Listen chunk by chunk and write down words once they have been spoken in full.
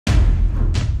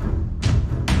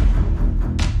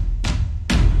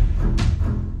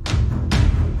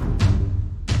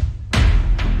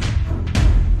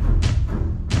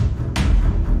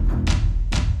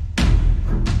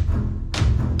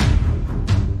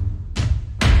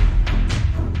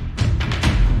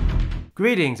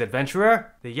Greetings,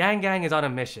 adventurer! The Yang Gang is on a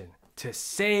mission to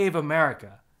save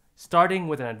America, starting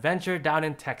with an adventure down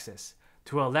in Texas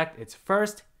to elect its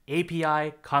first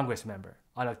AAPI Congressmember.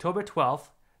 On October 12th,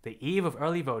 the eve of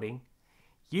early voting,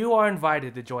 you are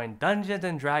invited to join Dungeons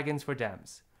 & Dragons for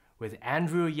Dems with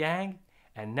Andrew Yang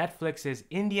and Netflix's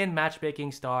Indian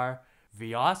matchmaking star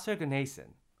Vyasar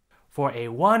Ganesan for a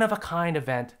one-of-a-kind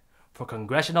event for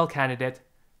Congressional candidate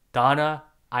Donna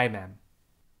Imam.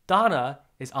 Donna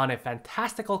is on a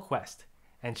fantastical quest,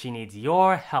 and she needs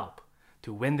your help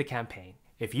to win the campaign.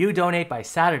 If you donate by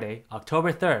Saturday,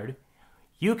 October 3rd,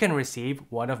 you can receive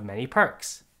one of many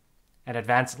perks: an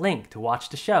advanced link to watch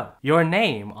the show, your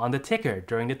name on the ticker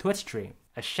during the Twitch stream,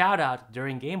 a shout-out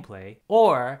during gameplay,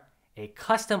 or a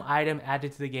custom item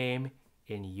added to the game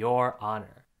in your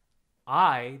honor.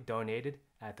 I donated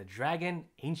at the Dragon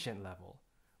Ancient level,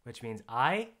 which means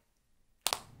I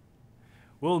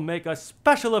will make a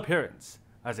special appearance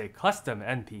as a custom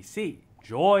NPC.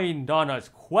 Join Donna's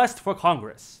quest for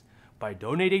Congress by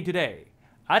donating today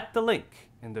at the link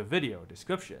in the video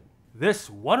description. This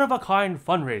one-of-a-kind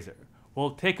fundraiser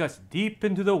will take us deep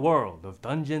into the world of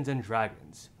Dungeons &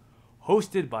 Dragons,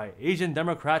 hosted by Asian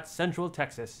Democrats Central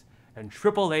Texas and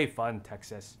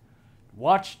AAAFund-TX.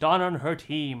 Watch Donna and her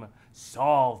team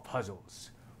solve puzzles,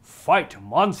 fight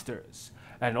monsters,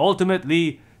 and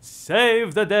ultimately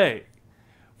save the day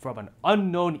from an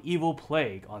unknown evil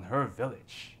plague on her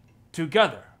village.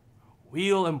 Together,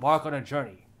 we'll embark on a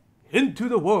journey into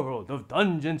the world of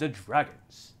Dungeons &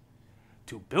 Dragons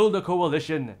to build a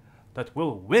coalition that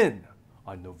will win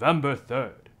on November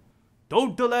 3rd.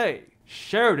 Don't delay!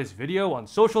 Share this video on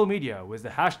social media with the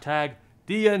hashtag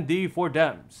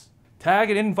DND4Dems.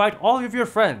 Tag and invite all of your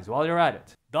friends while you're at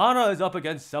it. Donna is up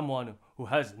against someone who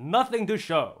has nothing to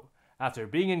show after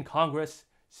being in Congress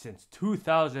since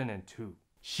 2002.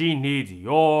 She needs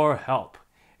your help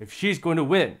if she's going to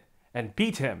win and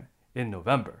beat him in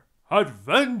November.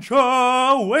 Adventure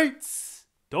awaits!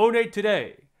 Donate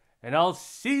today, and I'll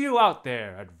see you out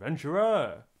there,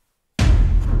 adventurer!